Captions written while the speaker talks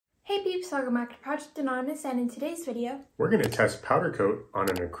Hey peeps, welcome back to Project Anonymous, and in today's video, we're going to test powder coat on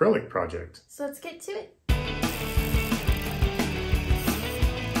an acrylic project. So let's get to it.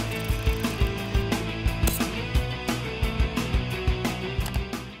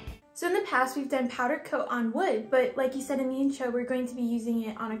 So in the past, we've done powder coat on wood, but like you said in the intro, we're going to be using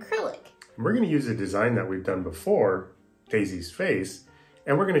it on acrylic. We're going to use a design that we've done before, Daisy's face,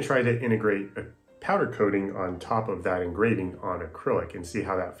 and we're going to try to integrate a powder coating on top of that engraving on acrylic and see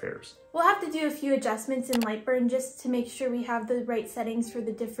how that fares. We'll have to do a few adjustments in LightBurn just to make sure we have the right settings for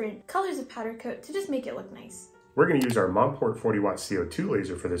the different colors of powder coat to just make it look nice. We're going to use our Monport 40-watt CO2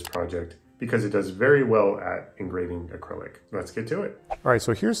 laser for this project because it does very well at engraving acrylic. Let's get to it. All right,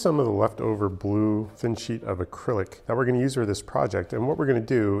 so here's some of the leftover blue thin sheet of acrylic that we're going to use for this project. And what we're going to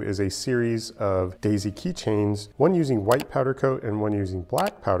do is a series of Daisy keychains, one using white powder coat and one using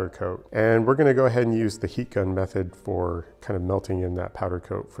black powder coat. And we're going to go ahead and use the heat gun method for kind of melting in that powder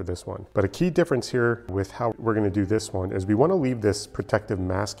coat for this one. But a key difference here with how we're going to do this one is we want to leave this protective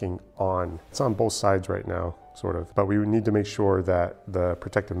masking on. It's on both sides right now, sort of, but we need to make sure that the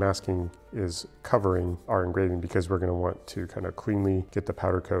protective masking is covering our engraving because we're going to want to kind of cleanly get the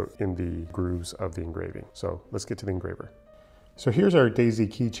powder coat in the grooves of the engraving. So let's get to the engraver. So here's our Daisy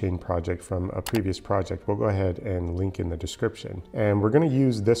keychain project from a previous project. We'll go ahead and link in the description. And we're going to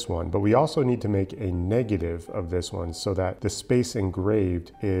use this one, but we also need to make a negative of this one so that the space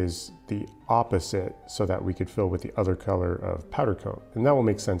engraved is the opposite so that we could fill with the other color of powder coat. And that will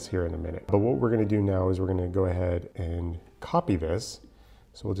make sense here in a minute. But what we're going to do now is we're going to go ahead and copy this.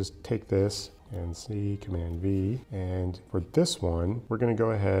 So we'll just take this and C, Command V. And for this one, we're going to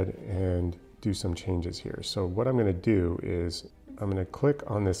go ahead and do some changes here. So what I'm going to do is I'm going to click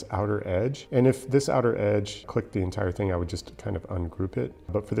on this outer edge. And if this outer edge clicked the entire thing, I would just kind of ungroup it.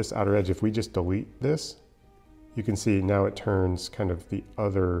 But for this outer edge, if we just delete this, you can see now it turns kind of the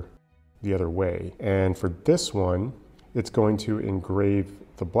other way. And for this one, it's going to engrave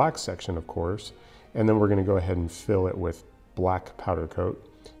the black section, of course. And then we're going to go ahead and fill it with black powder coat.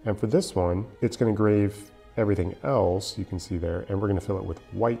 And for this one, it's going to engrave everything else you can see there, and we're going to fill it with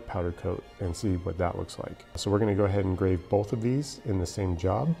white powder coat and see what that looks like. So we're going to go ahead and engrave both of these in the same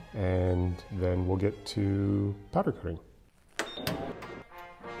job, and then we'll get to powder coating.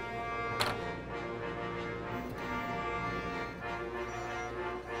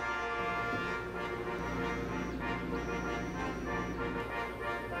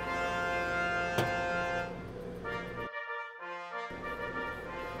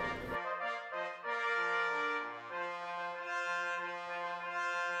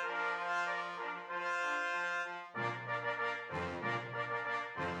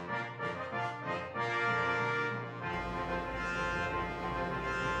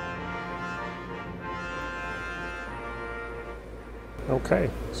 Okay,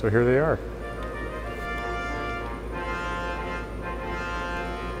 so here they are.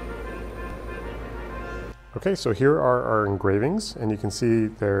 Okay, so here are our engravings, and you can see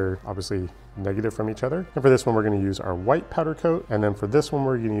they're obviously negative from each other. And for this one, we're going to use our white powder coat, and then for this one,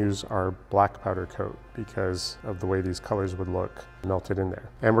 we're going to use our black powder coat because of the way these colors would look melted in there.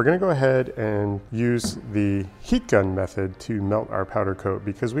 And we're going to go ahead and use the heat gun method to melt our powder coat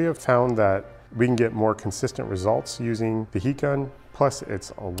because we have found that we can get more consistent results using the heat gun. Plus,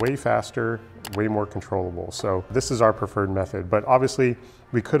 it's way faster, way more controllable. So this is our preferred method, but obviously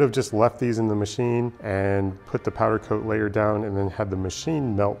we could have just left these in the machine and put the powder coat layer down and then had the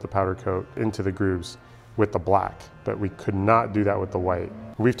machine melt the powder coat into the grooves with the black, but we could not do that with the white.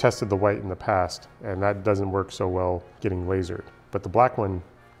 We've tested the white in the past and that doesn't work so well getting lasered, but the black one,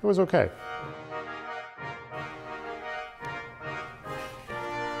 it was okay.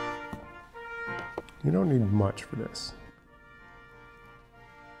 You don't need much for this.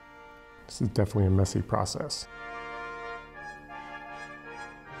 This is definitely a messy process.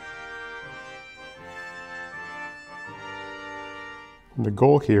 And the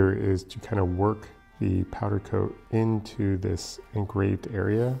goal here is to kind of work the powder coat into this engraved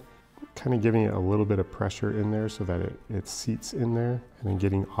area, kind of giving it a little bit of pressure in there so that it seats in there, and then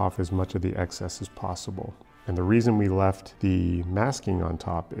getting off as much of the excess as possible. And the reason we left the masking on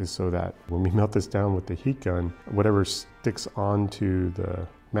top is so that when we melt this down with the heat gun, whatever sticks onto the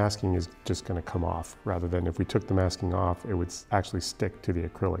masking is just going to come off, rather than if we took the masking off, it would actually stick to the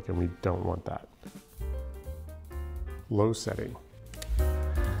acrylic, and we don't want that. Low setting.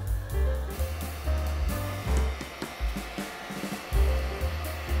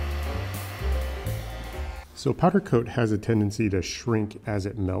 So powder coat has a tendency to shrink as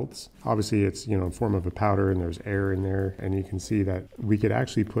it melts. Obviously it's, in form of a powder and there's air in there, and you can see that we could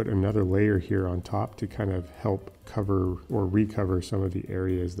actually put another layer here on top to kind of help cover or recover some of the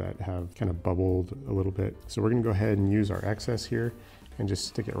areas that have kind of bubbled a little bit. So we're gonna go ahead and use our excess here and just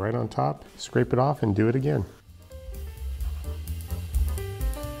stick it right on top, scrape it off and do it again.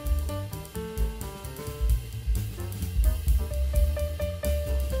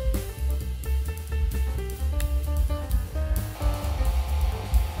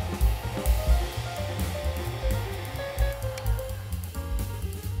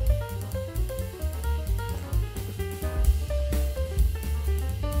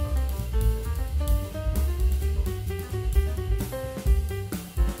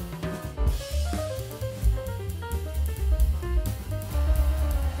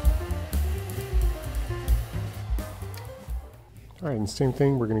 All right, and same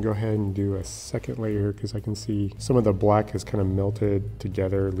thing, we're gonna go ahead and do a second layer because I can see some of the black has kind of melted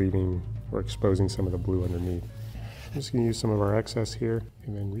together, leaving or exposing some of the blue underneath. I'm just gonna use some of our excess here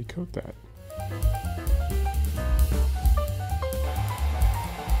and then recoat that.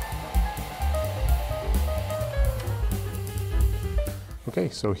 Okay,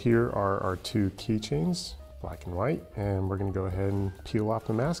 so here are our two keychains, black and white, and we're gonna go ahead and peel off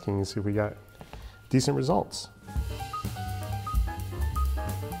the masking and see if we got decent results.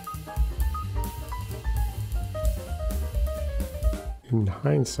 In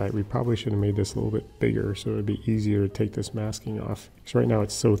hindsight, we probably should have made this a little bit bigger so it would be easier to take this masking off. Because right now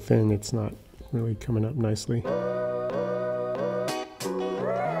it's so thin, it's not really coming up nicely.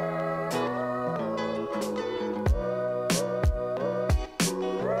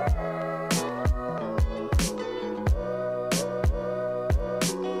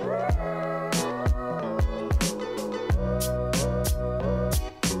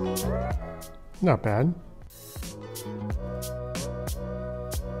 Not bad.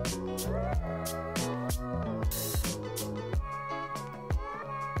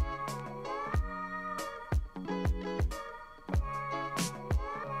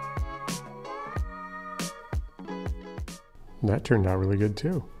 That turned out really good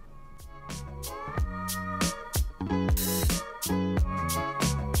too.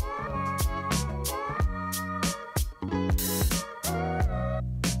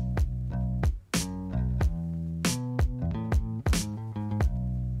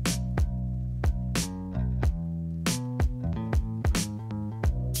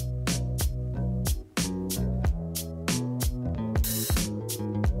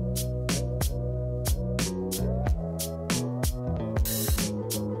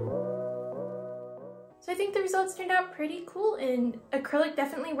 I think the results turned out pretty cool, and acrylic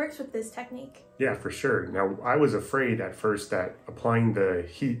definitely works with this technique. Yeah, for sure. Now, I was afraid at first that applying the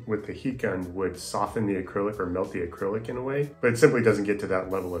heat with the heat gun would soften the acrylic or melt the acrylic in a way, but it simply doesn't get to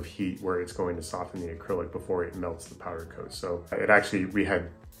that level of heat where it's going to soften the acrylic before it melts the powder coat. So we had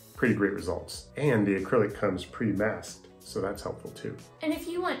pretty great results. And the acrylic comes pre-masked, so that's helpful too. And if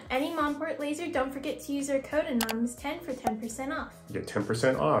you want any Monport laser, don't forget to use our code Anonymous10 for 10% off. Get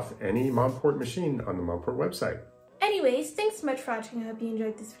 10% off any Monport machine on the Monport website. Anyways, thanks so much for watching. I hope you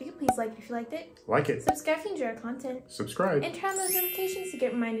enjoyed this video. Please like it if you liked it. Like it. Subscribe if you enjoy our content. Subscribe. And turn on those notifications to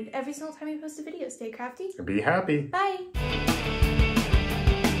get reminded every single time we post a video. Stay crafty. And be happy. Bye.